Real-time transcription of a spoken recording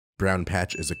Brown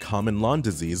patch is a common lawn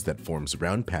disease that forms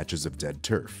round patches of dead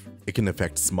turf. It can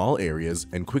affect small areas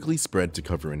and quickly spread to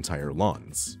cover entire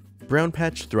lawns. Brown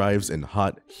patch thrives in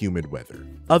hot, humid weather.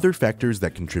 Other factors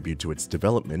that contribute to its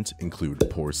development include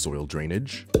poor soil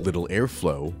drainage, little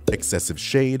airflow, excessive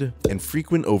shade, and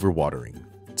frequent overwatering.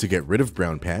 To get rid of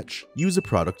brown patch, use a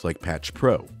product like Patch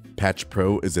Pro. Patch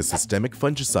Pro is a systemic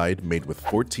fungicide made with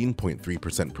 14.3%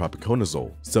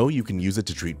 propiconazole, so you can use it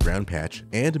to treat brown patch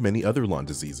and many other lawn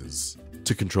diseases.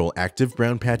 To control active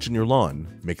brown patch in your lawn,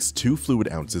 mix 2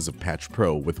 fluid ounces of Patch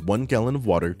Pro with 1 gallon of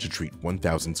water to treat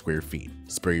 1,000 square feet.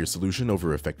 Spray your solution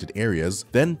over affected areas,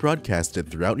 then broadcast it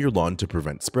throughout your lawn to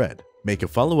prevent spread. Make a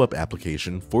follow-up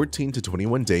application 14 to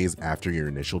 21 days after your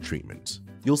initial treatment.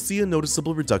 You'll see a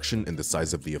noticeable reduction in the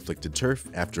size of the afflicted turf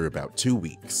after about 2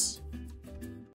 weeks.